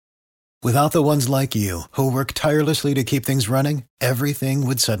Without the ones like you, who work tirelessly to keep things running, everything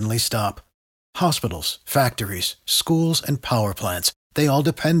would suddenly stop. Hospitals, factories, schools, and power plants, they all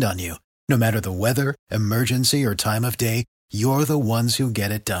depend on you. No matter the weather, emergency, or time of day, you're the ones who get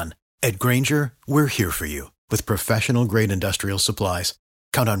it done. At Grainger, we're here for you with professional-grade industrial supplies.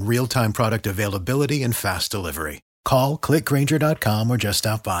 Count on real-time product availability and fast delivery. Call, clickgrainger.com, or just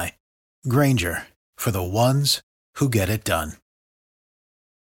stop by. Grainger, for the ones who get it done.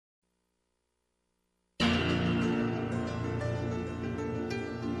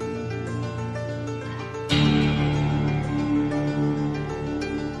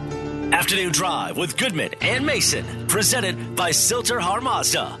 Afternoon Drive with Goodman and Mason, presented by Silter-Har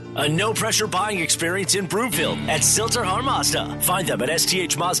Mazda. A no-pressure buying experience in Broomfield at Silter-Har Mazda. Find them at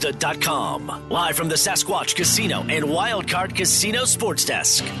sthmazda.com. Live from the Sasquatch Casino and Wildcard Casino Sports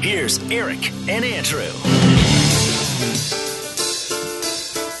Desk, here's Eric and Andrew.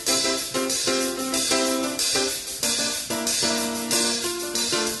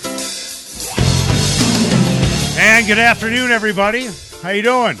 And good afternoon, everybody. How you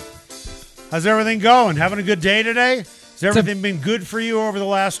doing? How's everything going? Having a good day today? Has everything been good for you over the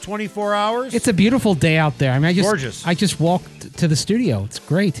last 24 hours? It's a beautiful day out there. I mean, gorgeous. I just walked to the studio. It's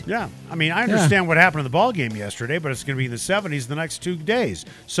great. Yeah. I mean, I understand what happened in the ball game yesterday, but it's going to be in the 70s the next 2 days.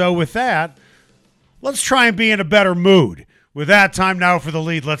 So with that, let's try and be in a better mood. With that, time now for the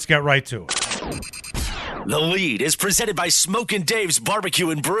lead. Let's get right to it. The Lead is presented by Smokin' Dave's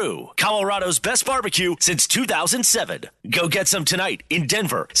Barbecue and Brew, Colorado's best barbecue since 2007. Go get some tonight in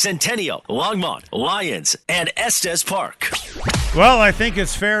Denver, Centennial, Longmont, Lyons, and Estes Park. Well, I think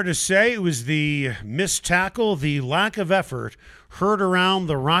it's fair to say it was the missed tackle, the lack of effort heard around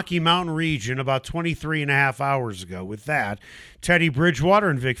the Rocky Mountain region about 23 and a half hours ago. With that, Teddy Bridgewater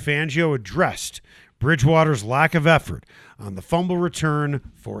and Vic Fangio addressed Bridgewater's lack of effort on the fumble return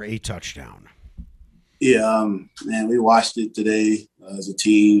for a touchdown. Yeah, man, we watched it today as a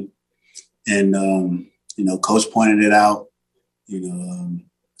team, and Coach pointed it out.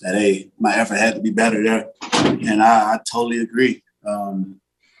 That hey, my effort had to be better there, and I totally agree.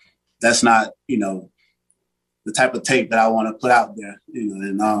 That's not the type of tape that I want to put out there.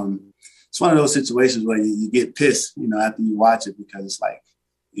 And it's one of those situations where you get pissed, after you watch it, because it's like,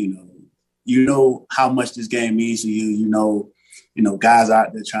 how much this game means to you. Guys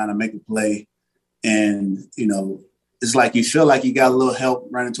out there trying to make a play. And, it's like you feel like you got a little help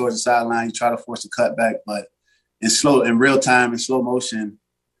running towards the sideline. You try to force a cutback, but in real time, it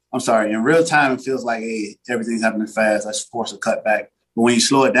feels like, hey, everything's happening fast. Let's force a cutback. But when you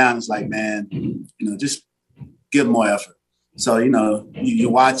slow it down, it's like, man, just give more effort. So, you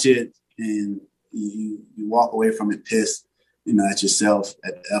watch it and you walk away from it pissed, at yourself,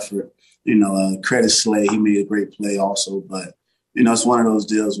 at the effort. Credit Slay, he made a great play also, but it's one of those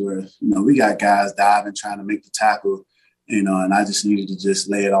deals where, we got guys diving, trying to make the tackle, and I just needed to just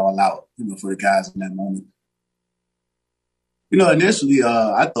lay it all out, for the guys in that moment. Initially,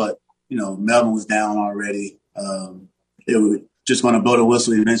 I thought, Melvin was down already. They were just going to blow the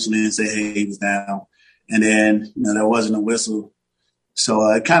whistle eventually and say, hey, he was down. And then, there wasn't a whistle. So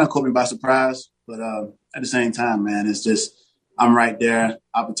it kind of caught me by surprise. But at the same time, man, it's just I'm right there,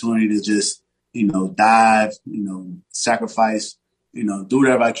 opportunity to just, dive, sacrifice, do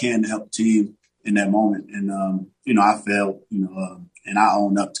whatever I can to help the team in that moment. And, I failed, and I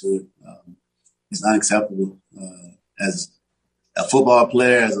own up to it. It's unacceptable as a football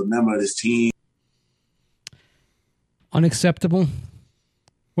player, as a member of this team. Unacceptable?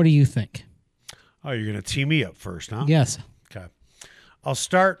 What do you think? Oh, you're going to tee me up first, huh? Yes. Okay. I'll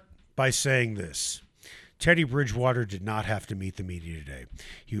start by saying this. Teddy Bridgewater did not have to meet the media today.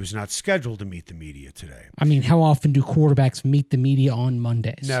 He was not scheduled to meet the media today. I mean, how often do quarterbacks meet the media on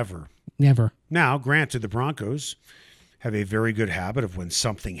Mondays? Never. Now, granted, the Broncos have a very good habit of when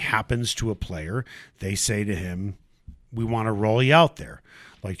something happens to a player, they say to him, we want to roll you out there.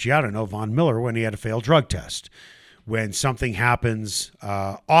 Like, Von Miller when he had a failed drug test. When something happens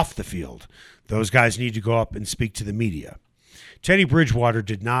off the field, those guys need to go up and speak to the media. Teddy Bridgewater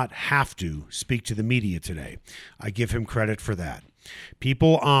did not have to speak to the media today. I give him credit for that.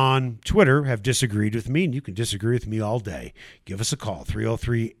 People on Twitter have disagreed with me, and you can disagree with me all day. Give us a call,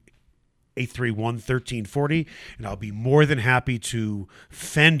 303-831-1340, and I'll be more than happy to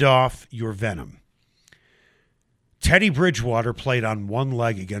fend off your venom. Teddy Bridgewater played on one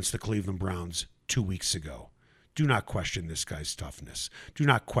leg against the Cleveland Browns 2 weeks ago. Do not question this guy's toughness. Do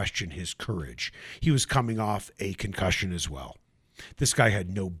not question his courage. He was coming off a concussion as well. This guy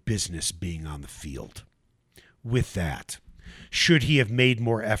had no business being on the field. With that, Should he have made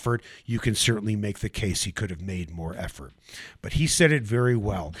more effort? You can certainly make the case he could have made more effort. But he said it very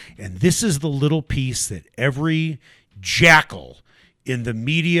well. And this is the little piece that every jackal in the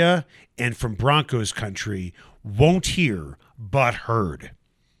media and from Broncos country won't hear but heard.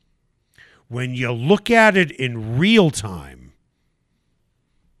 When you look at it in real time,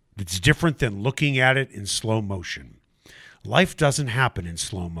 it's different than looking at it in slow motion. Life doesn't happen in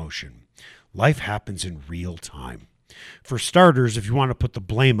slow motion. Life happens in real time. For starters, if you want to put the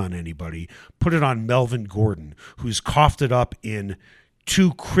blame on anybody, put it on Melvin Gordon, who's coughed it up in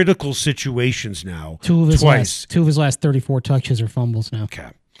two critical situations now. Two of his last 34 touches or fumbles now.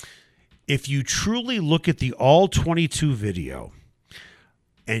 Okay. If you truly look at the all-22 video,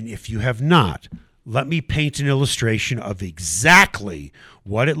 and if you have not, let me paint an illustration of exactly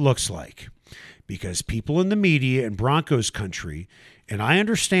what it looks like. Because people in the media and Broncos country, and I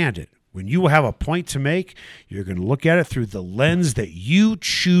understand it, when you have a point to make, you're going to look at it through the lens that you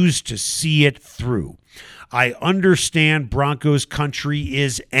choose to see it through. I understand Broncos country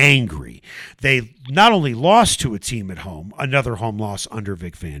is angry. They not only lost to a team at home, another home loss under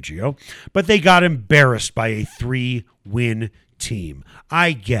Vic Fangio, but they got embarrassed by a 3-win team.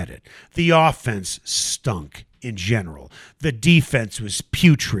 I get it. The offense stunk in general. The defense was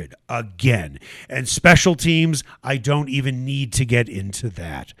putrid again. And special teams, I don't even need to get into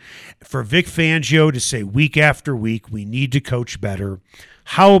that. For Vic Fangio to say week after week, we need to coach better,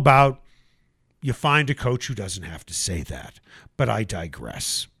 how about you find a coach who doesn't have to say that? But I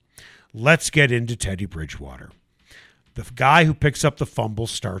digress. Let's get into Teddy Bridgewater. The guy who picks up the fumble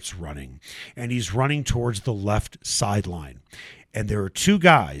starts running, and he's running towards the left sideline. And there are two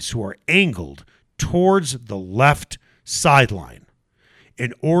guys who are angled towards the left sideline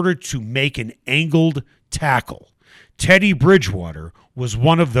in order to make an angled tackle. Teddy Bridgewater was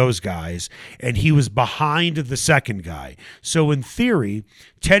one of those guys, and he was behind the second guy. So in theory,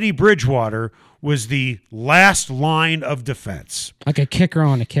 Teddy Bridgewater was the last line of defense. Like a kicker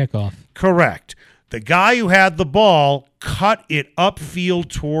on a kickoff. Correct. The guy who had the ball cut it upfield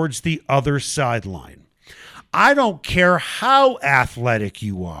towards the other sideline. I don't care how athletic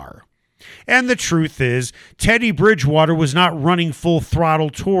you are. And the truth is, Teddy Bridgewater was not running full throttle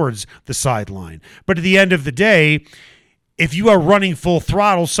towards the sideline. But at the end of the day, if you are running full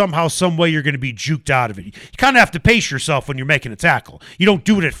throttle, somehow, some way, you're going to be juked out of it. You kind of have to pace yourself when you're making a tackle. You don't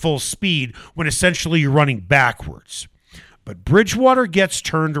do it at full speed when essentially you're running backwards. But Bridgewater gets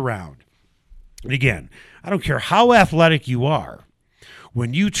turned around. And again, I don't care how athletic you are.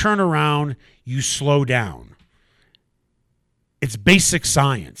 When you turn around, you slow down. It's basic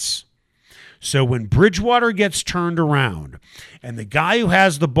science. So when Bridgewater gets turned around and the guy who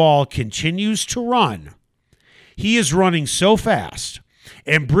has the ball continues to run, he is running so fast,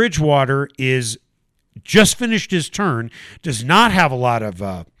 and Bridgewater is just finished his turn, does not have a lot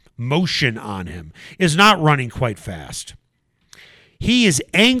of motion on him, is not running quite fast. He is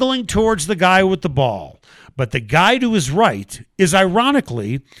angling towards the guy with the ball, but the guy to his right is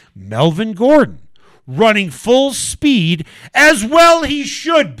ironically Melvin Gordon, running full speed, as well he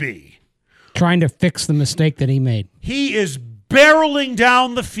should be. Trying to fix the mistake that he made. He is barreling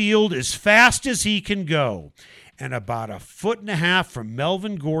down the field as fast as he can go. And about 1.5 feet from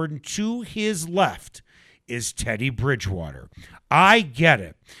Melvin Gordon to his left is Teddy Bridgewater. I get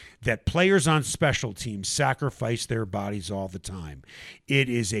it that players on special teams sacrifice their bodies all the time. It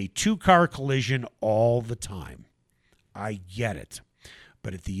is a two-car collision all the time. I get it.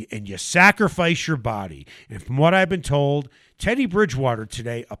 But and you sacrifice your body. And from what I've been told, Teddy Bridgewater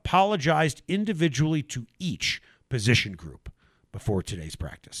today apologized individually to each position group before today's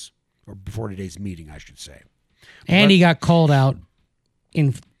practice, or before today's meeting, I should say. And he got called out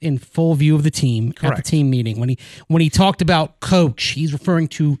in full view of the team. Correct. At the team meeting. When he talked about coach, he's referring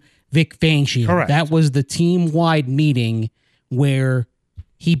to Vic Fangio. Correct. That was the team-wide meeting where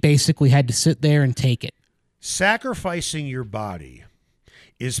he basically had to sit there and take it. Sacrificing your body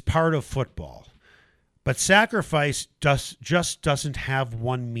is part of football, but sacrifice just doesn't have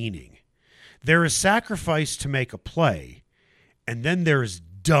one meaning. There is sacrifice to make a play, and then there is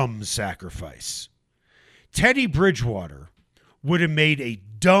dumb sacrifice. Teddy Bridgewater would have made a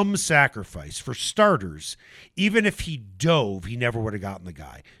dumb sacrifice. For starters, even if he dove, he never would have gotten the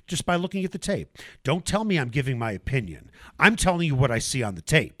guy, just by looking at the tape. Don't tell me I'm giving my opinion. I'm telling you what I see on the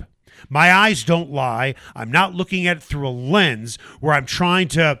tape. My eyes don't lie. I'm not looking at it through a lens where I'm trying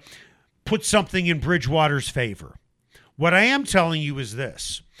to put something in Bridgewater's favor. What I am telling you is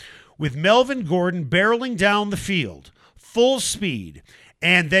this. With Melvin Gordon barreling down the field, full speed,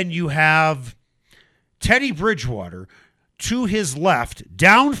 and then you have Teddy Bridgewater to his left,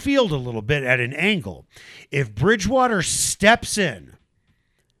 downfield a little bit at an angle. If Bridgewater steps in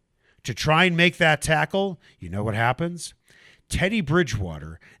to try and make that tackle, you know what happens? Teddy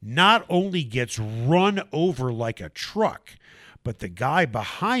Bridgewater not only gets run over like a truck, but the guy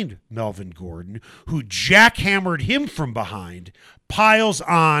behind Melvin Gordon, who jackhammered him from behind, piles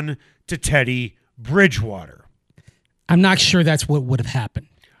on to Teddy Bridgewater. I'm not sure that's what would have happened.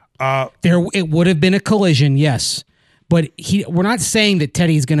 It would have been a collision, yes. But we're not saying that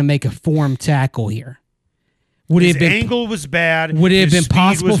Teddy's going to make a form tackle here. His angle was bad. Would it have been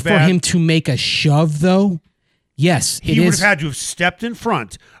possible for him to make a shove, though? Yes, he would have had to have stepped in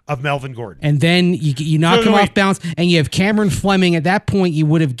front of Melvin Gordon. And then you knock him off balance, and you have Cameron Fleming. At that point, you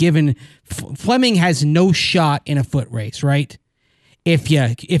would have given Fleming has no shot in a foot race, right? If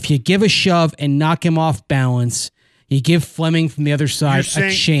you give a shove and knock him off balance, you give Fleming from the other side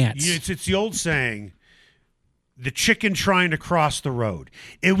a chance. It's the old saying, the chicken trying to cross the road.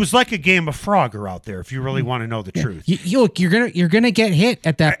 It was like a game of Frogger out there, if you really want to know the truth. You're gonna get hit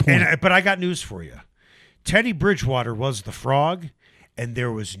at that point. But I got news for you. Teddy Bridgewater was the frog, and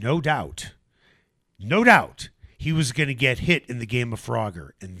there was no doubt he was going to get hit in the game of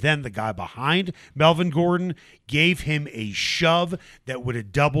Frogger. And then the guy behind Melvin Gordon gave him a shove that would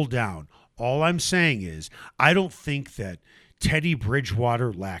have doubled down. All I'm saying is I don't think that Teddy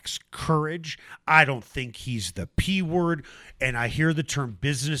Bridgewater lacks courage. I don't think he's the P word, and I hear the term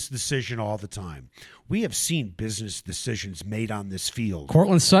business decision all the time. We have seen business decisions made on this field.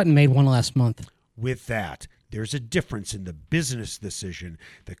 Cortland Sutton made one last month. With that, there's a difference in the business decision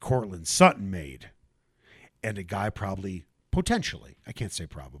that Cortland Sutton made and a guy potentially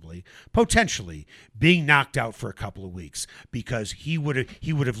being knocked out for a couple of weeks because he would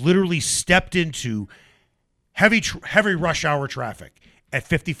have literally stepped into heavy rush hour traffic at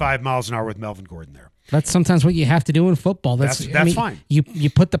 55 miles an hour with Melvin Gordon there. That's sometimes what you have to do in football. That's fine. You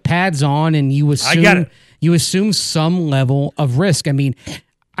put the pads on and you assume some level of risk. I mean,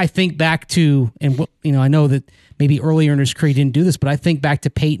 I think back to, and I know that maybe earlier in his career he didn't do this, but I think back to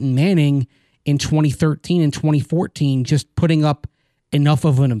Peyton Manning in 2013 and 2014, just putting up enough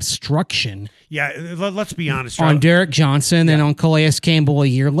of an obstruction. Yeah, let's be honest. On Derek Johnson and on Calais Campbell a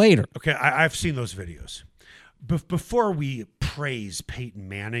year later. Okay, I've seen those videos. Before we praise Peyton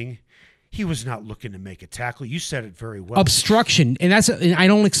Manning, he was not looking to make a tackle. You said it very well. Obstruction, and I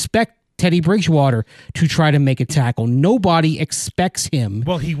don't expect Teddy Bridgewater to try to make a tackle. Nobody expects him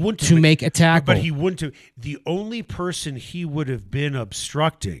to make a tackle. But he wouldn't have. The only person he would have been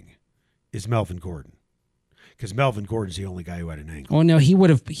obstructing is Melvin Gordon. Because Melvin Gordon's the only guy who had an angle. Oh no, he would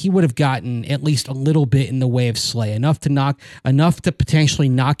have gotten at least a little bit in the way of Slay, enough to potentially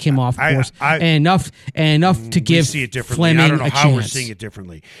knock him off course, and enough to give see it differently. Fleming I don't know how chance. We're seeing it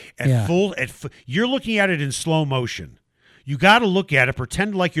differently. You're looking at it in slow motion. You got to look at it,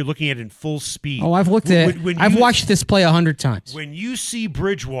 pretend like you're looking at it in full speed. Oh, I've watched this play 100 times. When you see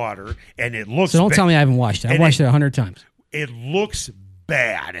Bridgewater and it looks, so don't tell me I haven't watched it. I've watched it 100 times. It looks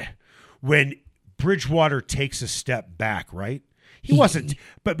bad when Bridgewater takes a step back, right? He wasn't,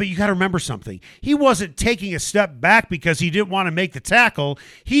 but you got to remember something. He wasn't taking a step back because he didn't want to make the tackle.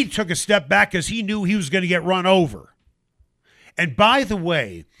 He took a step back because he knew he was going to get run over. And by the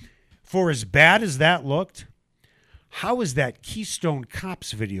way, for as bad as that looked, how is that Keystone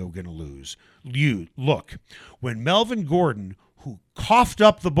Cops video going to look, when Melvin Gordon, who coughed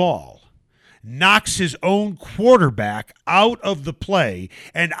up the ball, knocks his own quarterback out of the play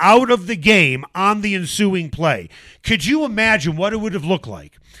and out of the game on the ensuing play. Could you imagine what it would have looked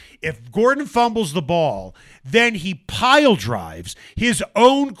like if Gordon fumbles the ball, then he pile drives his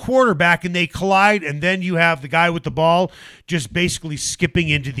own quarterback and they collide, and then you have the guy with the ball just basically skipping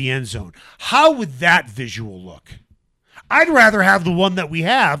into the end zone? How would that visual look? I'd rather have the one that we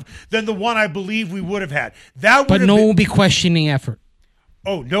have than the one I believe we would have had. But no one would be questioning effort.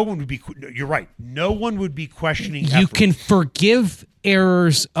 Oh, no one would be. You're right. No one would be questioning effort. You can forgive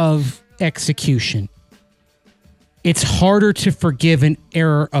errors of execution. It's harder to forgive an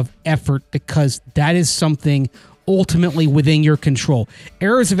error of effort because that is something ultimately within your control.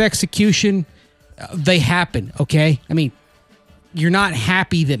 Errors of execution, they happen, okay? I mean, you're not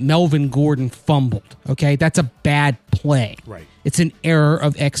happy that Melvin Gordon fumbled, okay? That's a bad play. Right. It's an error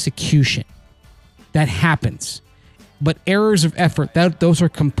of execution. That happens. But errors of effort, those are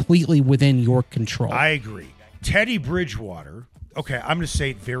completely within your control. I agree. Teddy Bridgewater, okay, I'm going to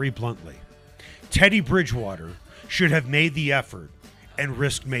say it very bluntly. Teddy Bridgewater should have made the effort and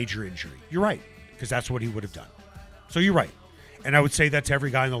risked major injury. You're right, because that's what he would have done. So you're right. And I would say that to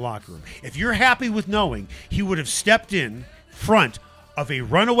every guy in the locker room. If you're happy with knowing he would have stepped in front of a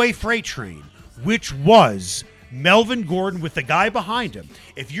runaway freight train, which was Melvin Gordon with the guy behind him.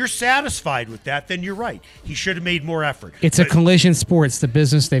 If you're satisfied with that, then you're right. He should have made more effort. It's a collision sport. It's the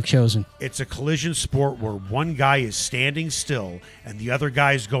business they've chosen. It's a collision sport where one guy is standing still and the other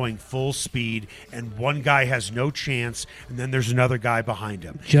guy is going full speed, and one guy has no chance, and then there's another guy behind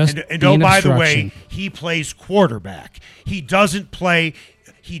him. And oh, by the way, he plays quarterback. He does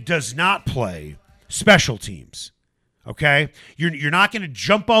not play special teams. Okay? You're not going to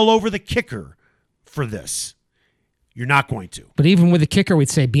jump all over the kicker for this. You're not going to. But even with the kicker, we'd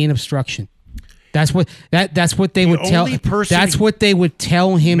say be an obstruction. That's what they would tell. That's what they would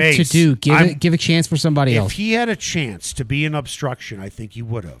tell him to do. Give a chance for somebody else. If he had a chance to be an obstruction, I think he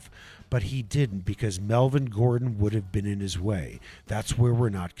would have. But he didn't, because Melvin Gordon would have been in his way. That's where we're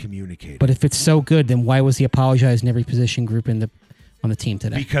not communicating. But if it's so good, then why was he apologizing every position group on the team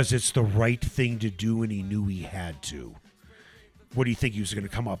today? Because it's the right thing to do, and he knew he had to. What do you think? He was going to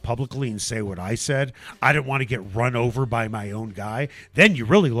come up publicly and say what I said? I didn't want to get run over by my own guy. Then you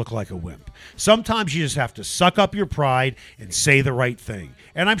really look like a wimp. Sometimes you just have to suck up your pride and say the right thing.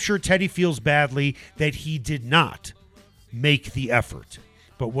 And I'm sure Teddy feels badly that he did not make the effort.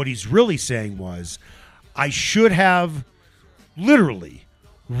 But what he's really saying was, I should have literally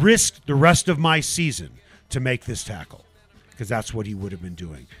risked the rest of my season to make this tackle, because that's what he would have been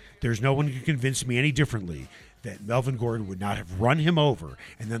doing. There's no one who can convince me any differently that Melvin Gordon would not have run him over,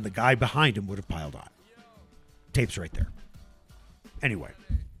 and then the guy behind him would have piled on. Tape's right there. Anyway,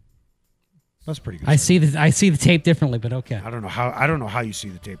 that's pretty good. I see the tape differently, but okay. I don't know how you see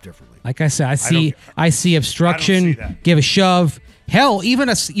the tape differently. Like I said, I see obstruction. Give a shove. Hell, even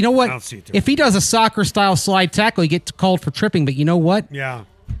you know what? I don't see it if he does a soccer style slide tackle, he gets called for tripping. But you know what? Yeah.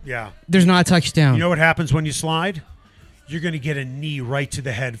 There's not a touchdown. You know what happens when you slide? You're going to get a knee right to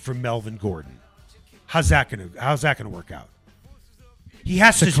the head from Melvin Gordon. How's that gonna work out? He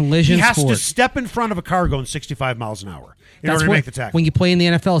has to step in front of a car going 65 miles an hour in order to make the tackle. When you play in the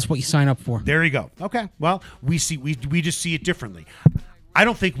NFL, it's what you sign up for. There you go. Okay. Well, we just see it differently. I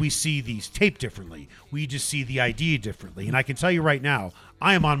don't think we see these tape differently. We just see the idea differently. And I can tell you right now,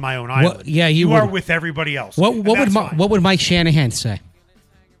 I am on my own island. Well, yeah, you are with everybody else. What would Mike Shanahan say?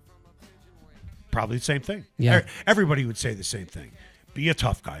 Probably the same thing. Yeah. Everybody would say the same thing. Be a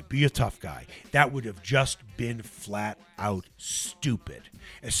tough guy. Be a tough guy. That would have just been flat out stupid,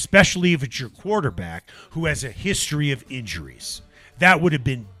 especially if it's your quarterback who has a history of injuries. That would have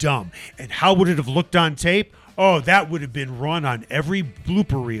been dumb. And how would it have looked on tape? Oh, that would have been run on every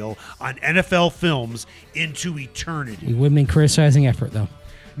blooper reel on NFL films into eternity. We wouldn't be criticizing effort, though.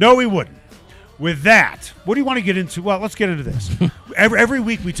 No, we wouldn't. With that, what do you want to get into? Well, let's get into this. Every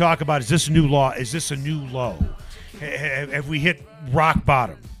week we talk about, is this a new law? Is this a new low? Have we hit rock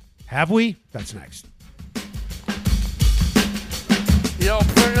bottom? Have we? That's next. Yo,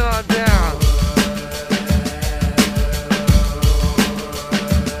 bring it on down.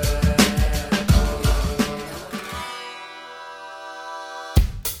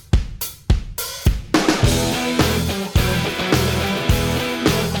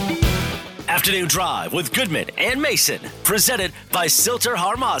 Afternoon Drive with Goodman and Mason, presented by Silter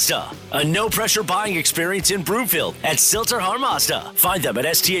Har Mazda. A no-pressure buying experience in Broomfield at Silter Har Mazda. Find them at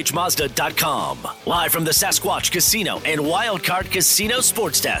sthmazda.com. Live from the Sasquatch Casino and Wildcard Casino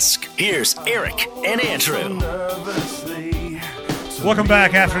Sports Desk, here's Eric and Andrew. Welcome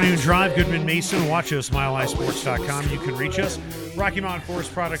back, Afternoon Drive. Goodman, Mason. Watch us, milehighsports.com. You can reach us. Rocky Mountain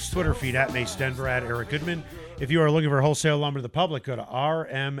Forest Products Twitter feed at Mace Denver, at Eric Goodman. If you are looking for wholesale lumber to the public, go to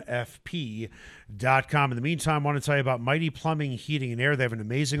rmfp.com. In the meantime, I want to tell you about Mighty Plumbing, Heating, and Air. They have an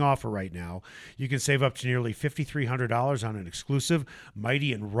amazing offer right now. You can save up to nearly $5,300 on an exclusive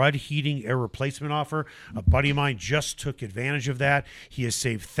Mighty and Rudd Heating Air replacement offer. A buddy of mine just took advantage of that. He has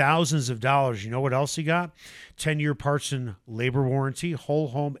saved thousands of dollars. You know what else he got? 10-year parts and labor warranty, whole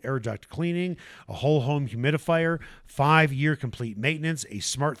home air duct cleaning, a whole home humidifier, 5-year complete maintenance, a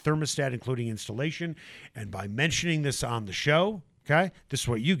smart thermostat including installation. And by mentioning this on the show, okay, this is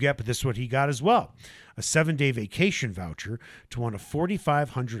what you get, but this is what he got as well. A 7-day vacation voucher to one of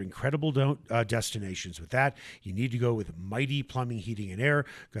 4,500 incredible destinations. With that, you need to go with Mighty Plumbing, Heating, and Air.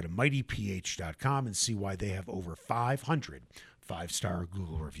 Go to mightyph.com and see why they have over 500 5-star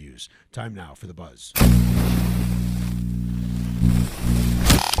Google reviews. Time now for The Buzz.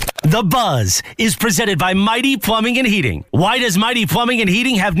 The Buzz is presented by Mighty Plumbing and Heating. Why does Mighty Plumbing and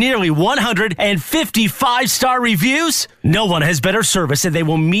Heating have nearly 155-star reviews? No one has better service, and they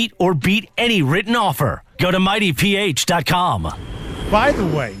will meet or beat any written offer. Go to mightyph.com. By the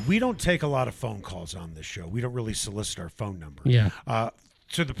way, we don't take a lot of phone calls on this show. We don't really solicit our phone number. Yeah.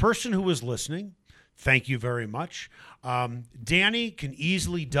 To the person who was listening, Thank you very much. Danny can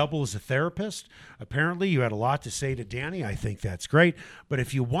easily double as a therapist. Apparently, you had a lot to say to Danny. I think that's great. But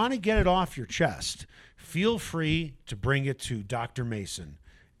if you want to get it off your chest, feel free to bring it to Dr. Mason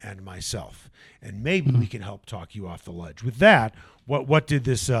and myself, and maybe we can help talk you off the ledge. With that, what did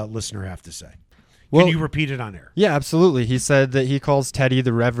this listener have to say? Can you repeat it on air? Yeah, absolutely. He said that he calls Teddy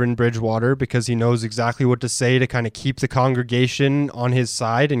the Reverend Bridgewater because he knows exactly what to say to kind of keep the congregation on his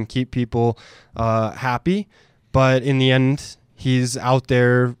side and keep people happy. But in the end, he's out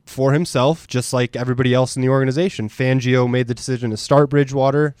there for himself, just like everybody else in the organization. Fangio made the decision to start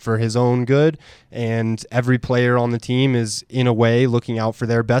Bridgewater for his own good, and every player on the team is, in a way, looking out for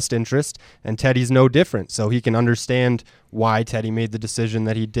their best interest, and Teddy's no different. So he can understand why Teddy made the decision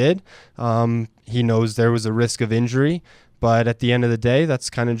that he did. He knows there was a risk of injury, but at the end of the day, that's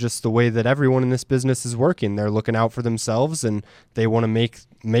kind of just the way that everyone in this business is working. They're looking out for themselves, and they want to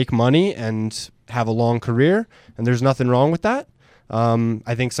make money and have a long career, and there's nothing wrong with that.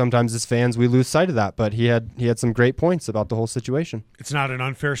 I think sometimes as fans we lose sight of that, but he had some great points about the whole situation. It's not an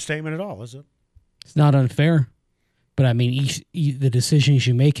unfair statement at all, is it? It's not unfair, but I mean, the decisions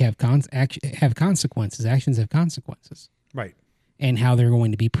you make have consequences. Actions have consequences, right? And how they're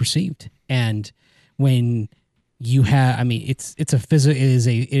going to be perceived. And when you have, I mean, it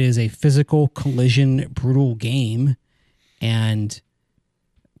is a physical collision, brutal game, and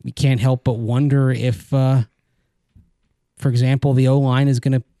you can't help but wonder if, for example, the O-line is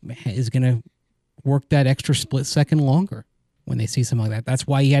gonna work that extra split second longer when they see something like that. That's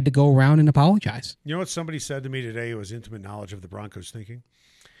why he had to go around and apologize. You know what somebody said to me today who has intimate knowledge of the Broncos thinking?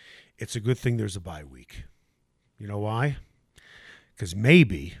 It's a good thing there's a bye week. You know why? Because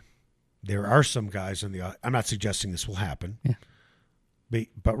maybe there are some guys I'm not suggesting this will happen. Yeah.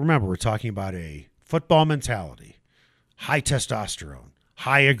 But remember, we're talking about a football mentality, high testosterone,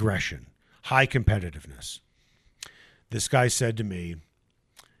 high aggression, high competitiveness. This guy said to me,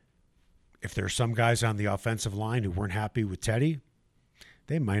 if there are some guys on the offensive line who weren't happy with Teddy,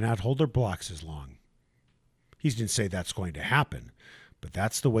 they might not hold their blocks as long. He didn't say that's going to happen, but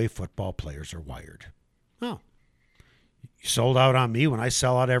that's the way football players are wired. Oh, you sold out on me when I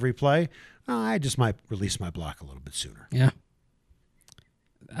sell out every play? I just might release my block a little bit sooner. Yeah.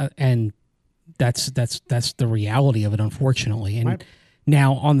 And that's the reality of it, unfortunately. And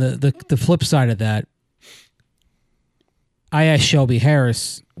now on the flip side of that, I asked Shelby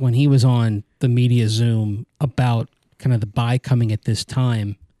Harris when he was on the media Zoom about kind of the bye coming at this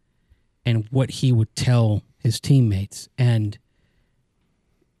time and what he would tell his teammates. And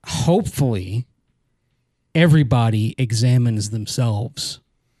hopefully everybody examines themselves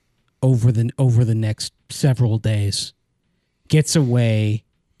over the next several days, gets away,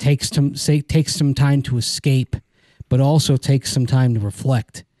 takes some time to escape, but also takes some time to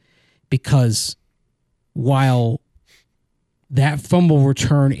reflect. Because while that fumble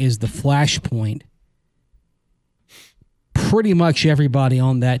return is the flashpoint, pretty much everybody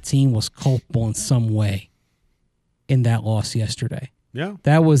on that team was culpable in some way in that loss yesterday. Yeah.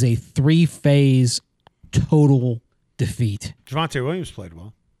 That was a 3-phase total defeat. Javonte Williams played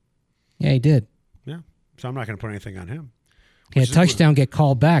well. Yeah, he did. Yeah. So I'm not going to put anything on him. He had a touchdown get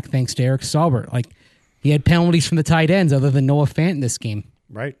called back thanks to Eric Saubert. Like, he had penalties from the tight ends other than Noah Fant in this game.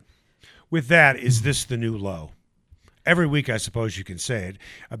 Right. With that, is this the new low? Every week, I suppose you can say it.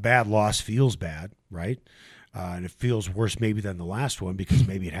 A bad loss feels bad, right? And it feels worse maybe than the last one because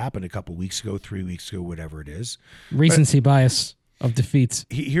maybe it happened a couple weeks ago, 3 weeks ago, whatever it is. Recency bias of defeats.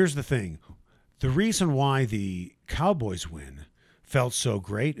 Here's the thing. The reason why the Cowboys win felt so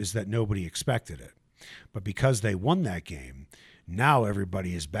great is that nobody expected it. But because they won that game, now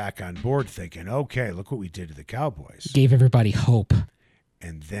everybody is back on board thinking, okay, look what we did to the Cowboys. Gave everybody hope.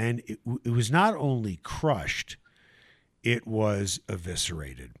 And then it was not only crushed, it was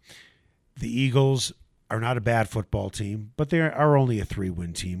eviscerated. The Eagles are not a bad football team, but they are only a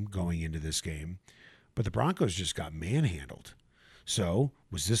 3-win team going into this game. But the Broncos just got manhandled. So,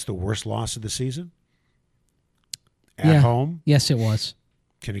 was this the worst loss of the season? At home? Yes, it was.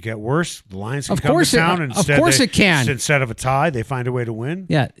 Can it get worse? The Lions can of come course to town and it can. Instead of a tie, they find a way to win?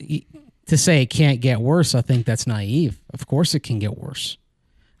 Yeah. To say it can't get worse, I think that's naive. Of course it can get worse.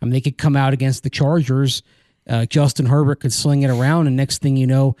 I mean, they could come out against the Chargers. Justin Herbert could sling it around, and next thing you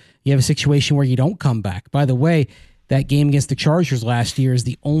know, you have a situation where you don't come back. By the way, that game against the Chargers last year is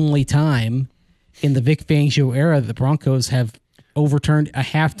the only time in the Vic Fangio era the Broncos have overturned a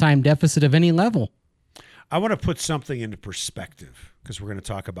halftime deficit of any level. I want to put something into perspective because we're going to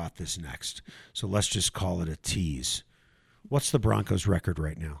talk about this next. So let's just call it a tease. What's the Broncos' record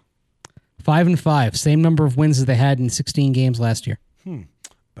right now? 5-5, same number of wins as they had in 16 games last year.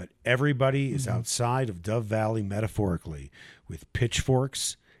 But everybody is outside of Dove Valley metaphorically with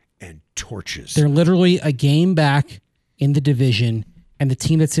pitchforks and torches. They're literally a game back in the division, and the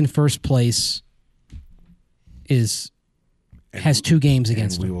team that's in first place has 2 games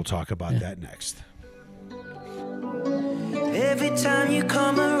against them. We will talk about that next. Every time you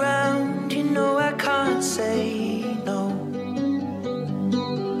come around, you know I can't say no.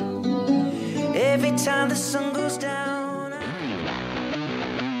 Every time the sun goes down.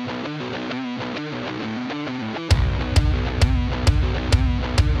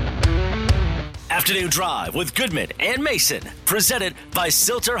 Afternoon Drive with Goodman and Mason, presented by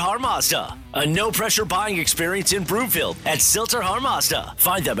Silter Har Mazda. A no-pressure buying experience in Broomfield at Silter Har Mazda.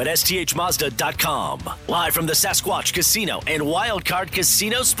 Find them at sthmazda.com. Live from the Sasquatch Casino and Wildcard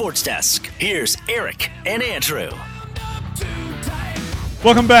Casino Sports Desk, here's Eric and Andrew.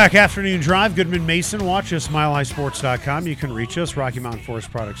 Welcome back. Afternoon Drive, Goodman Mason. Watch us, milehighsports.com. You can reach us, Rocky Mountain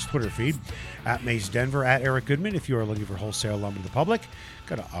Forest Products Twitter feed, at Mace Denver, at Eric Goodman. If you are looking for wholesale lumber to the public,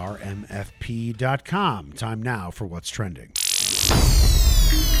 go to rmfp.com. Time now for What's Trending.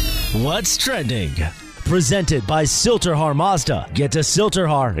 What's Trending? Presented by Silter Har Mazda. Get to Silter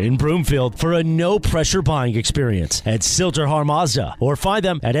Har in Broomfield for a no-pressure buying experience at Silter Har Mazda, or find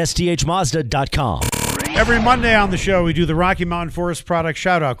them at sthmazda.com. Every Monday on the show, we do the Rocky Mountain Forest Product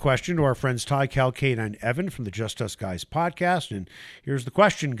shout-out question to our friends Ty, Cal, Kate, and Evan from the Just Us Guys podcast. And here's the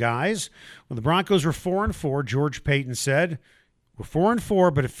question, guys. When the Broncos were 4-4, George Payton said, "We're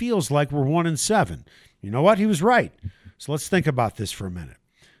 4-4, but it feels like we're 1-7." You know what? He was right. So let's think about this for a minute.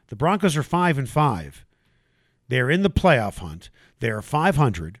 The Broncos are 5-5. They're in the playoff hunt. They are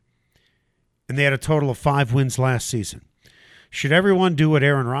 500, and they had a total of 5 wins last season. Should everyone do what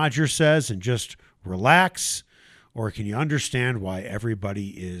Aaron Rodgers says and just relax, or can you understand why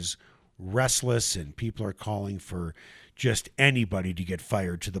everybody is restless and people are calling for just anybody to get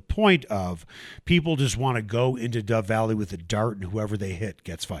fired, to the point of people just want to go into Dove Valley with a dart and whoever they hit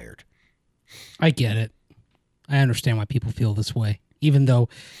gets fired? I get it. I understand why people feel this way, even though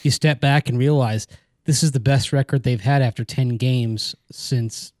you step back and realize this is the best record they've had after 10 games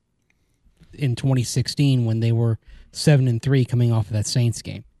since in 2016 when they were 7-3 coming off of that Saints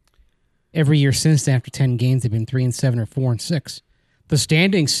game. Every year since then, after 10 games, they've been 3-7 or 4-6. The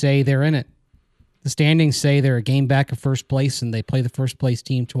standings say they're in it. The standings say they're a game back of first place, and they play the first place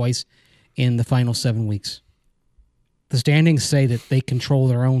team twice in the final 7 weeks. The standings say that they control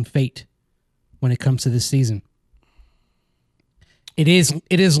their own fate when it comes to this season. It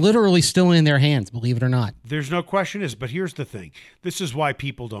is literally still in their hands, believe it or not. There's no question but here's the thing. This is why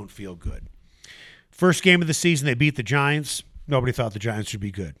people don't feel good. First game of the season, they beat the Giants. Nobody thought the Giants would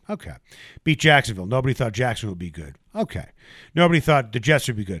be good. Okay. Beat Jacksonville. Nobody thought Jacksonville would be good. Okay. Nobody thought the Jets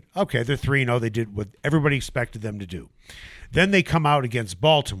would be good. Okay, they're 3-0. They did what everybody expected them to do. Then they come out against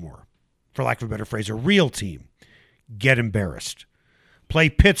Baltimore, for lack of a better phrase, a real team. Get embarrassed. Play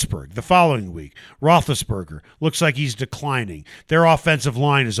Pittsburgh the following week. Roethlisberger looks like he's declining. Their offensive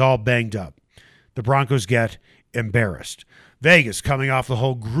line is all banged up. The Broncos get embarrassed. Vegas coming off the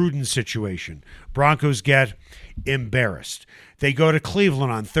whole Gruden situation. Broncos get embarrassed. They go to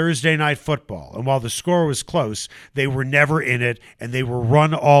Cleveland on Thursday Night Football, and while the score was close, they were never in it, and they were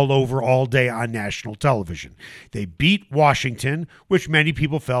run all over all day on national television. They beat Washington, which many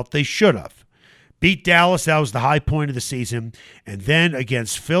people felt they should have. Beat Dallas, that was the high point of the season, and then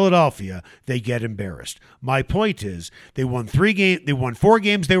against Philadelphia, they get embarrassed. My point is, they won 4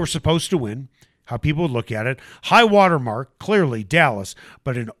 games they were supposed to win. How people would look at it. High water mark, clearly Dallas,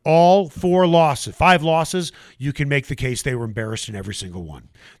 but in all 5 losses, you can make the case they were embarrassed in every single one.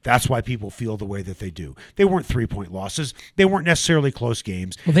 That's why people feel the way that they do. They weren't 3-point losses. They weren't necessarily close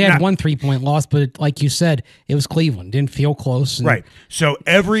games. Well, they had one 3-point loss, but like you said, it was Cleveland. Didn't feel close. Right. So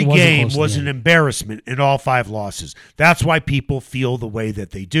every game was an embarrassment in all 5 losses. That's why people feel the way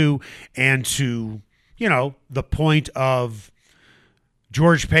that they do. And to, the point of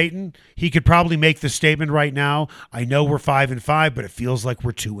George Payton, he could probably make the statement right now, I know we're 5-5, but it feels like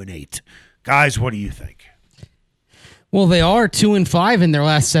we're 2-8. Guys, what do you think? Well, they are 2-5 in their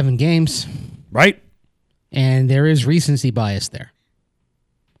last 7 games. Right. And there is recency bias there.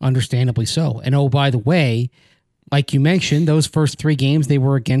 Understandably so. And oh, by the way, like you mentioned, those first 3 games, they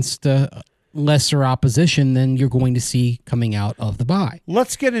were against lesser opposition than you're going to see coming out of the bye.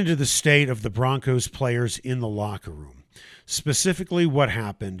 Let's get into the state of the Broncos players in the locker room. Specifically what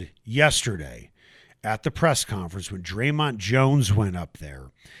happened yesterday at the press conference when Draymond Jones went up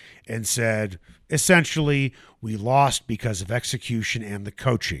there and said, essentially, we lost because of execution and the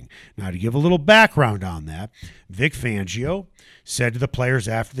coaching. Now, to give a little background on that, Vic Fangio said to the players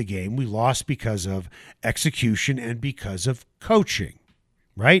after the game, we lost because of execution and because of coaching.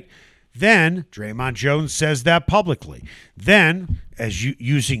 right? Then Draymond Jones says that publicly. Then, as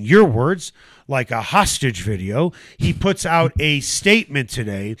using your words, like a hostage video, he puts out a statement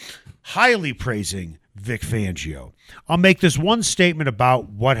today highly praising Vic Fangio. I'll make this one statement about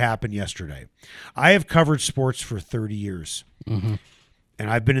what happened yesterday. I have covered sports for 30 years, and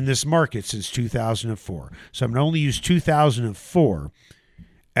I've been in this market since 2004. So I'm going to only use 2004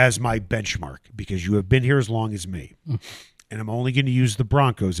 as my benchmark because you have been here as long as me. And I'm only going to use the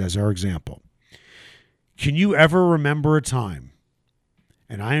Broncos as our example. Can you ever remember a time,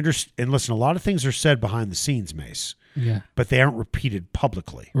 and I understand, and listen, a lot of things are said behind the scenes, Mace, but they aren't repeated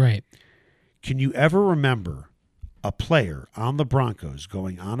publicly. Right. Can you ever remember a player on the Broncos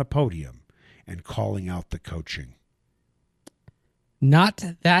going on a podium and calling out the coaching? Not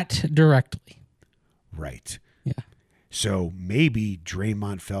that directly. Right. Yeah. So maybe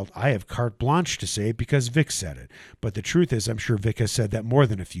Draymond felt, I have carte blanche to say it because Vic said it. But the truth is, I'm sure Vic has said that more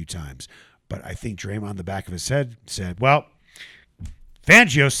than a few times. But I think Draymond on the back of his head said, well,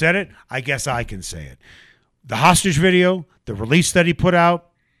 Fangio said it. I guess I can say it. The hostage video, the release that he put out,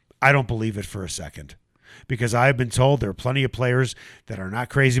 I don't believe it for a second. Because I have been told there are plenty of players that are not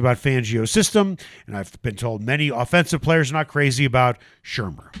crazy about Fangio's system. And I've been told many offensive players are not crazy about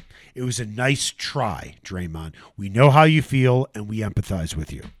Shermer. It was a nice try, Draymond. We know how you feel, and we empathize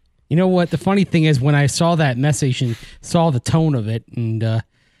with you. You know what? The funny thing is when I saw that message and saw the tone of it, and,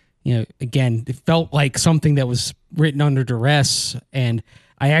 again, it felt like something that was written under duress, and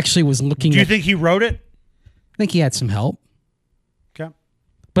I actually was looking Do you think he wrote it? I think he had some help. Okay.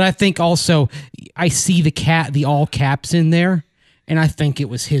 But I think also I see the all caps in there, and I think it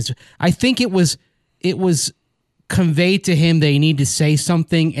was his. I think it was conveyed to him that he needed to say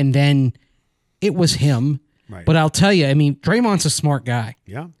something, and then it was him. Right. But I'll tell you, I mean, Draymond's a smart guy.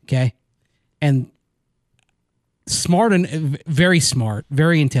 Yeah. Okay. And smart and very smart,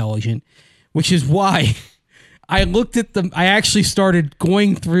 very intelligent, which is why I actually started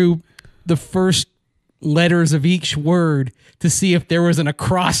going through the first letters of each word to see if there was an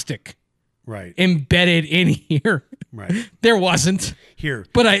acrostic embedded in here. Right. There wasn't. Here.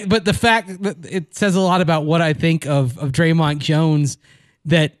 But the fact that it says a lot about what I think of Draymond Jones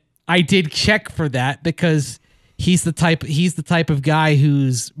that I did check for that because he's the type of guy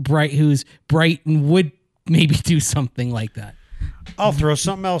who's bright and would maybe do something like that. I'll throw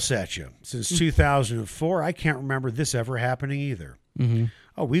something else at you. Since 2004, I can't remember this ever happening either. Mm-hmm.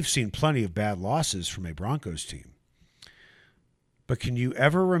 Oh, we've seen plenty of bad losses from a Broncos team. But can you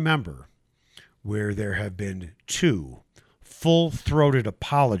ever remember where there have been 2 full-throated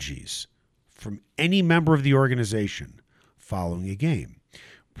apologies from any member of the organization following a game?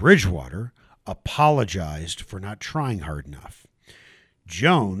 Bridgewater apologized for not trying hard enough.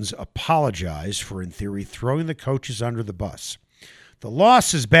 Jones apologized for, in theory, throwing the coaches under the bus. The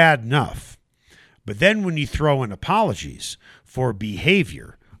loss is bad enough, but then when you throw in apologies for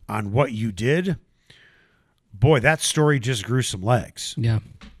behavior on what you did, boy, that story just grew some legs. Yeah.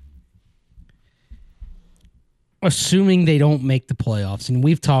 Assuming they don't make the playoffs, and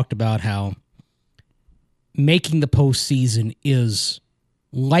we've talked about how making the postseason is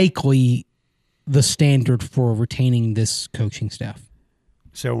likely the standard for retaining this coaching staff.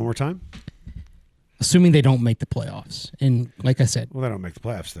 Say it one more time. Assuming they don't make the playoffs, and like I said, Well, they don't make the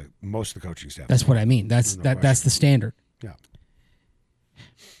playoffs. Most of the coaching staff. that's what I mean. That's the standard. Yeah.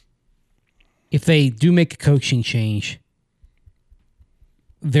 If they do make a coaching change,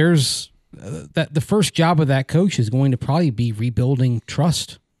 there's that the first job of that coach is going to probably be rebuilding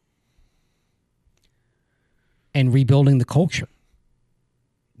trust and rebuilding the culture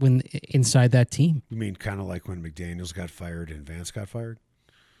when inside that team. You mean kind of like when McDaniels got fired and Vance got fired?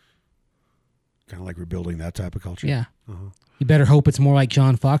 Kind of like rebuilding that type of culture? Yeah. You better hope it's more like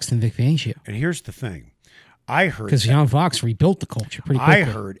John Fox than Vic Fangio. And here's the thing. I heard... Because John Fox rebuilt the culture pretty quickly. I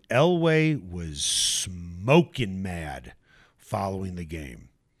heard Elway was smoking mad following the game.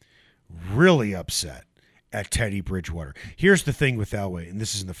 Really upset at Teddy Bridgewater. Here's the thing with Elway, and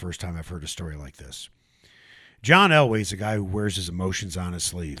this isn't the first time I've heard a story like this. John Elway is a guy who wears his emotions on his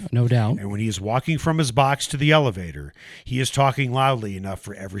sleeve. No doubt. And when he is walking from his box to the elevator, he is talking loudly enough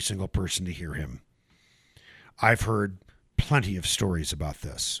for every single person to hear him. I've heard plenty of stories about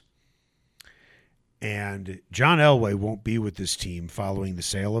this. And John Elway won't be with this team following the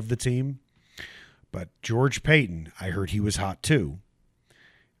sale of the team. But George Payton, I heard he was hot too.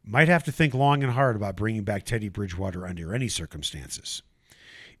 Might have to think long and hard about bringing back Teddy Bridgewater under any circumstances.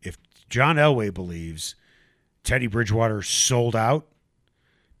 If John Elway believes Teddy Bridgewater sold out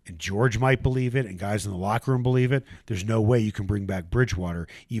and George might believe it, and guys in the locker room believe it, there's no way you can bring back Bridgewater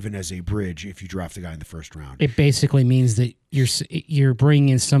even as a bridge if you draft a guy in the first round. It basically means that you're bringing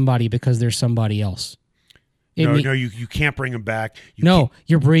in somebody because there's somebody else. You can't bring him back.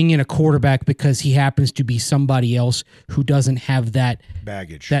 You're bringing in a quarterback because he happens to be somebody else who doesn't have that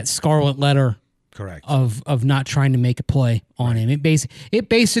baggage, that scarlet letter, correct, of not trying to make a play on him. It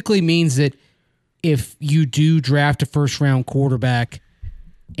basically means that if you do draft a first round quarterback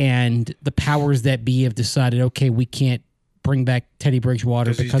and the powers that be have decided, okay, we can't bring back Teddy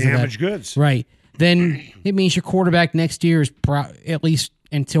Bridgewater because he's of damaged that, goods, right? Then it means your quarterback next year is at least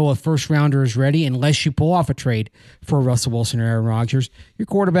until a first rounder is ready, unless you pull off a trade for Russell Wilson or Aaron Rodgers, your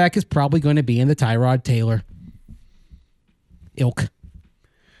quarterback is probably going to be in the Tyrod Taylor ilk.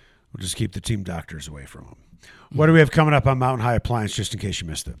 We'll just keep the team doctors away from him. What do we have coming up on Mountain High Appliance, just in case you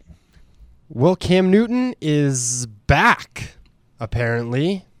missed it? Well, Cam Newton is back,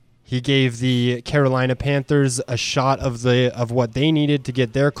 apparently. He gave the Carolina Panthers a shot of what they needed to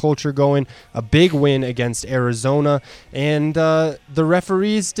get their culture going, a big win against Arizona, and the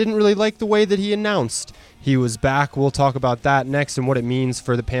referees didn't really like the way that he announced he was back. We'll talk about that next and what it means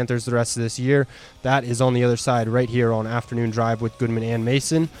for the Panthers the rest of this year. That is on the other side right here on Afternoon Drive with Goodman and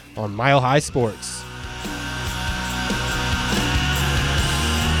Mason on Mile High Sports.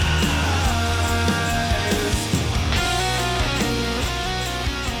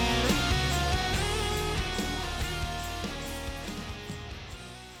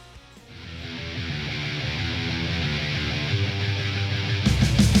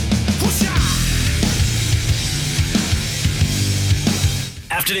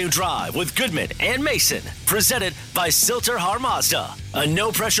 Afternoon Drive with Goodman and Mason, presented by Silter Har Mazda. A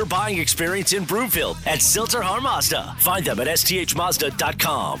no-pressure buying experience in Broomfield at Silter Har Mazda. Find them at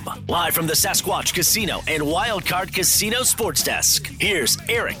sthmazda.com. Live from the Sasquatch Casino and Wildcard Casino Sports Desk, here's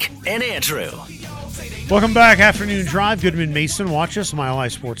Eric and Andrew. Welcome back, Afternoon Drive. Goodman Mason. Watch us,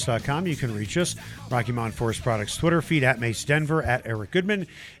 milehighsports.com. You can reach us. Rocky Mountain Forest Products Twitter feed at Mace Denver, at Eric Goodman.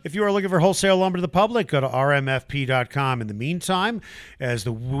 If you are looking for wholesale lumber to the public, go to rmfp.com. In the meantime, as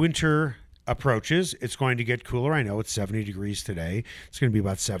the winter approaches, it's going to get cooler. I know it's 70 degrees today. It's going to be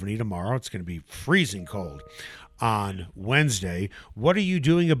about 70 tomorrow. It's going to be freezing cold on Wednesday. What are you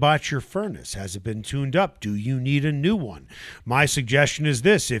doing about your furnace? Has it been tuned up? Do you need a new one? My suggestion is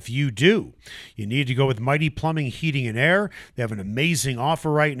this. If you do, you need to go with Mighty Plumbing, Heating, and Air. They have an amazing offer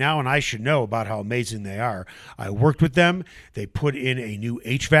right now, and I should know about how amazing they are. I worked with them. They put in a new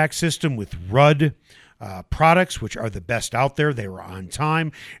HVAC system with Rudd products, which are the best out there. They were on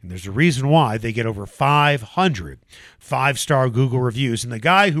time, and there's a reason why. They get over 500 five-star Google reviews. And the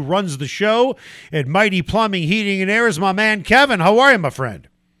guy who runs the show at Mighty Plumbing, Heating, and Air is my man, Kevin. How are you, my friend?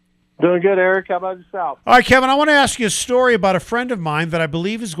 Doing good, Eric. How about yourself? All right, Kevin, I want to ask you a story about a friend of mine that I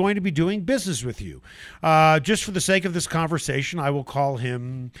believe is going to be doing business with you. Just for the sake of this conversation, I will call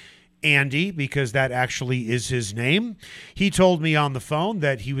him Andy, because that actually is his name. He told me on the phone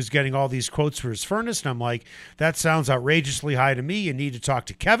that he was getting all these quotes for his furnace, and I'm like, that sounds outrageously high to me. You need to talk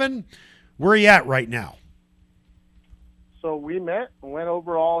to Kevin. Where are you at right now? So we met and went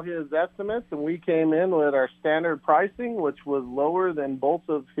over all his estimates, and we came in with our standard pricing, which was lower than both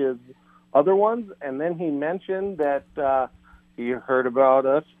of his other ones. And then he mentioned that he heard about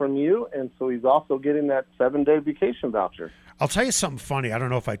us from you, and so he's also getting that 7-day vacation voucher. I'll tell you something funny. I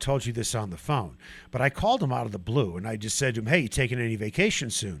don't know if I told you this on the phone, but I called him out of the blue, and I just said to him, hey, you taking any vacation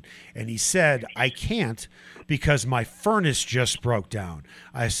soon? And he said, I can't because my furnace just broke down.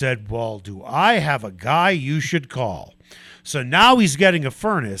 I said, well, do I have a guy you should call? So now he's getting a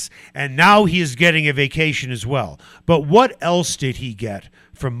furnace, and now he is getting a vacation as well. But what else did he get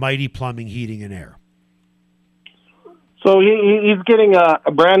from Mighty Plumbing, Heating, and Air? So he's getting a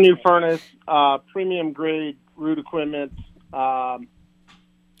brand new furnace, premium grade root equipment.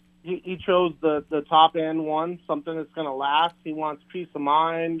 He chose the top end one, something that's going to last. He wants peace of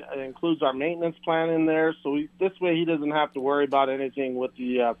mind. It includes our maintenance plan in there, so this way he doesn't have to worry about anything with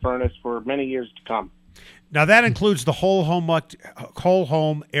the furnace for many years to come. Now that includes the whole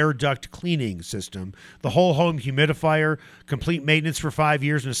home air duct cleaning system, the whole home humidifier, complete maintenance for 5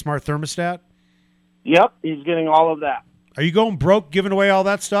 years, and a smart thermostat. Yep, he's getting all of that. Are you going broke giving away all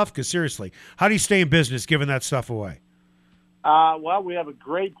that stuff? Because seriously, how do you stay in business giving that stuff away? Well, we have a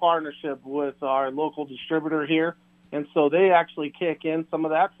great partnership with our local distributor here, and so they actually kick in some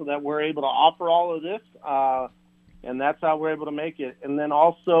of that so that we're able to offer all of this, and that's how we're able to make it. And then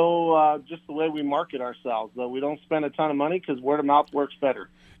also just the way we market ourselves. We don't spend a ton of money because word of mouth works better.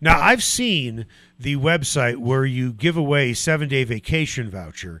 Now, I've seen the website where you give away 7-day vacation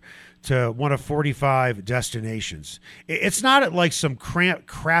voucher to one of 45 destinations. It's not at like some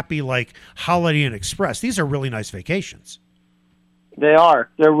crappy like Holiday Inn Express. These are really nice vacations. They are.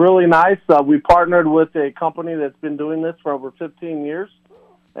 They're really nice. We partnered with a company that's been doing this for over 15 years,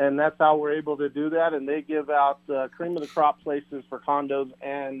 and that's how we're able to do that. And they give out cream of the crop places for condos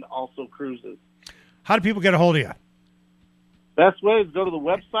and also cruises. How do people get a hold of you? Best way is go to the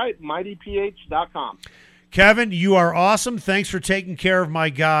website, mightyph.com. Kevin, you are awesome. Thanks for taking care of my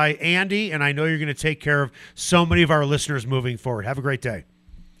guy, Andy, and I know you're going to take care of so many of our listeners moving forward. Have a great day.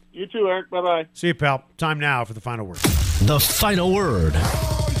 You too, Eric. Bye-bye. See you, pal. Time now for the final word. The final word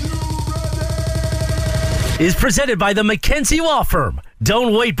is presented by the McKenzie Law Firm.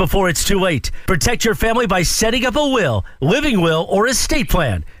 Don't wait before it's too late. Protect your family by setting up a will, living will, or estate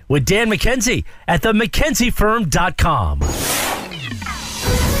plan with Dan McKenzie at themckenziefirm.com.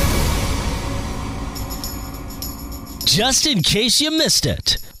 Just in case you missed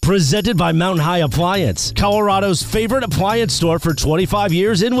it. Presented by Mountain High Appliance, Colorado's favorite appliance store for 25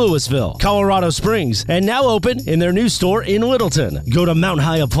 years in Louisville, Colorado Springs, and now open in their new store in Littleton. Go to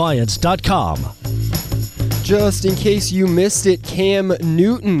mountainhighappliance.com. Just in case you missed it, Cam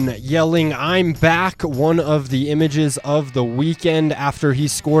Newton yelling, "I'm back," one of the images of the weekend after he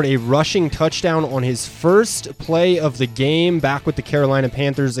scored a rushing touchdown on his first play of the game back with the Carolina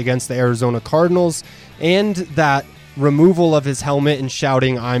Panthers against the Arizona Cardinals, and that removal of his helmet and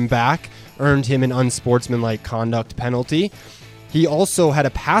shouting "I'm back" earned him an unsportsmanlike conduct penalty. He also had a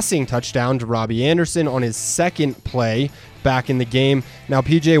passing touchdown to Robbie Anderson on his second play back in the game. Now,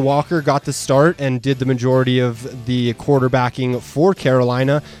 PJ Walker got the start and did the majority of the quarterbacking for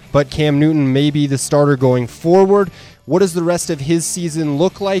Carolina, but Cam Newton may be the starter going forward. What does the rest of his season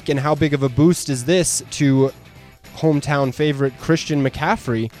look like, and how big of a boost is this to hometown favorite Christian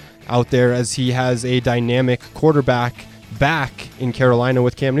McCaffrey out there as he has a dynamic quarterback back in Carolina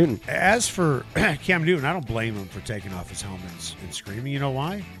with Cam Newton? As for Cam Newton, I don't blame him for taking off his helmet and screaming. You know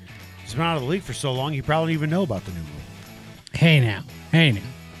why? He's been out of the league for so long, he probably didn't even know about the new rule. Hey now.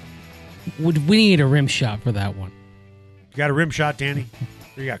 We need a rim shot for that one. You got a rim shot, Danny?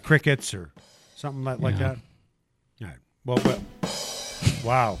 Or you got crickets or something like that? All right. Well,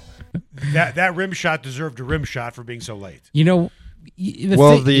 wow. That rim shot deserved a rim shot for being so late. You know,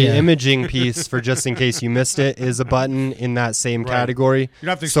 the imaging piece for just in case you missed it is a button in that same category.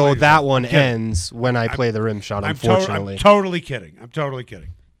 So that one ends when I play the rim shot, unfortunately. I'm totally kidding.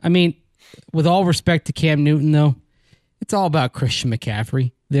 I mean, with all respect to Cam Newton, though, it's all about Christian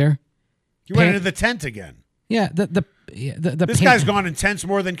McCaffrey there. You went into the tent again. Yeah, this guy's gone in tents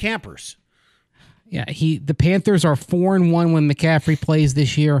more than campers. Yeah, the Panthers are 4-1 when McCaffrey plays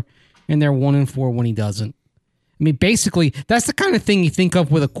this year, and they're 1-4 when he doesn't. I mean, basically, that's the kind of thing you think of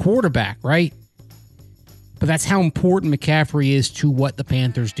with a quarterback, right? But that's how important McCaffrey is to what the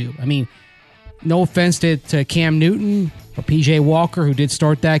Panthers do. I mean, no offense to Cam Newton or PJ Walker, who did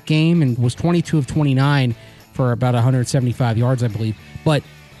start that game and was 22 of 29 for about 175 yards, I believe. But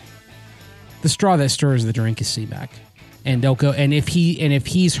the straw that stirs the drink is C-Mac. And they'll go, and if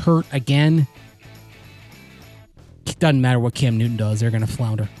he's hurt again, it doesn't matter what Cam Newton does, they're going to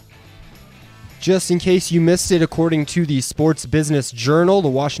flounder. Just in case you missed it, according to the Sports Business Journal, the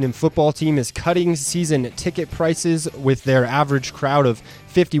Washington football team is cutting season ticket prices, with their average crowd of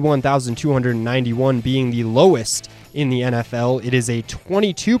 51,291 being the lowest in the NFL. It is a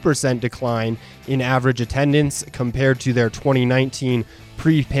 22% decline in average attendance compared to their 2019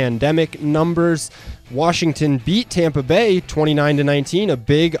 pre-pandemic numbers. Washington beat Tampa Bay 29-19, a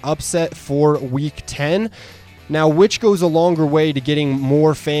big upset for Week 10. Now, which goes a longer way to getting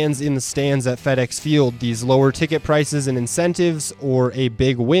more fans in the stands at FedEx Field? These lower ticket prices and incentives, or a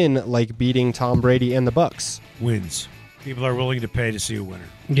big win like beating Tom Brady and the Bucs? Wins. People are willing to pay to see a winner.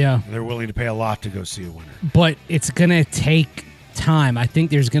 Yeah. They're willing to pay a lot to go see a winner. But it's going to take time. I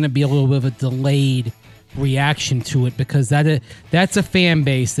think there's going to be a little bit of a delayed reaction to it, because that's a fan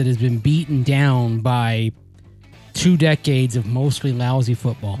base that has been beaten down by 2 decades of mostly lousy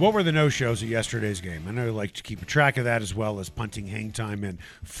football. What were the no-shows at yesterday's game? I know you like to keep a track of that, as well as punting, hang time, and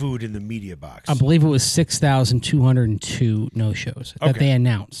food in the media box. I believe it was 6,202 no-shows that they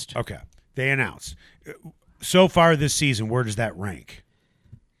announced. Okay. They announced. So far this season, where does that rank?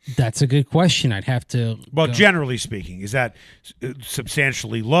 That's a good question. I'd have to... Well, generally speaking, is that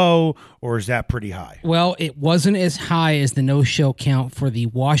substantially low, or is that pretty high? Well, it wasn't as high as the no-show count for the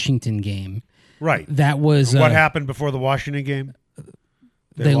Washington game. Right. That was... what happened before the Washington game?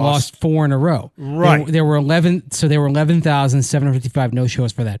 They lost 4 in a row. Right. There were 11,755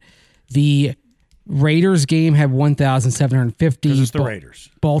 no-shows for that. The Raiders game had 1,750. Because it's the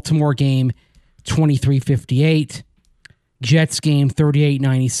Raiders. Baltimore game, 2,358. Jets game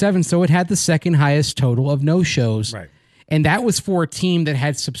 38-97, so it had the second highest total of no-shows. Right. And that was for a team that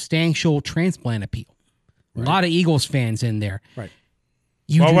had substantial transplant appeal. Right. A lot of Eagles fans in there. Right.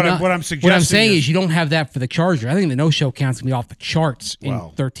 What I'm saying is you don't have that for the Chargers. I think the no-show count's going to be off the charts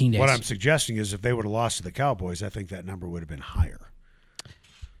in 13 days. What I'm suggesting is if they would have lost to the Cowboys, I think that number would have been higher.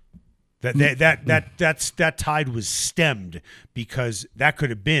 That tide was stemmed because that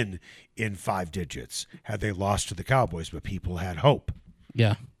could have been in 5 digits had they lost to the Cowboys, but people had hope.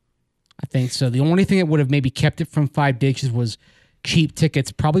 Yeah, I think so. The only thing that would have maybe kept it from 5 digits was cheap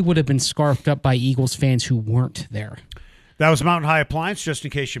tickets. Probably would have been scarfed up by Eagles fans who weren't there. That was Mountain High Appliance. Just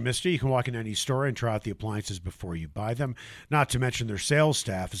in case you missed it, you can walk in any store and try out the appliances before you buy them. Not to mention their sales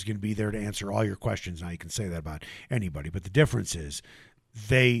staff is going to be there to answer all your questions. Now, you can say that about anybody, but the difference is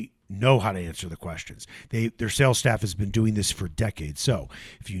they know how to answer the questions. Their sales staff has been doing this for decades. So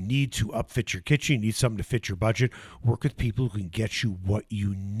if you need to upfit your kitchen, you need something to fit your budget, work with people who can get you what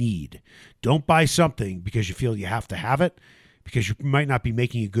you need. Don't buy something because you feel you have to have it, because you might not be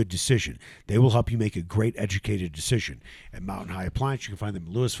making a good decision. They will help you make a great educated decision. At Mountain High Appliance, you can find them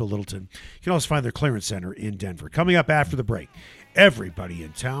in Louisville, Littleton. You can also find their clearance center in Denver. Coming up after the break, everybody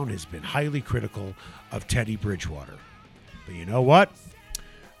in town has been highly critical of Teddy Bridgewater. But you know what?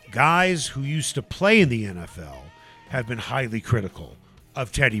 Guys who used to play in the NFL have been highly critical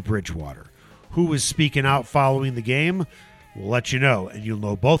of Teddy Bridgewater. Who was speaking out following the game? We'll let you know, and you'll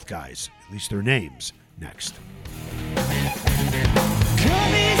know both guys, at least their names, next.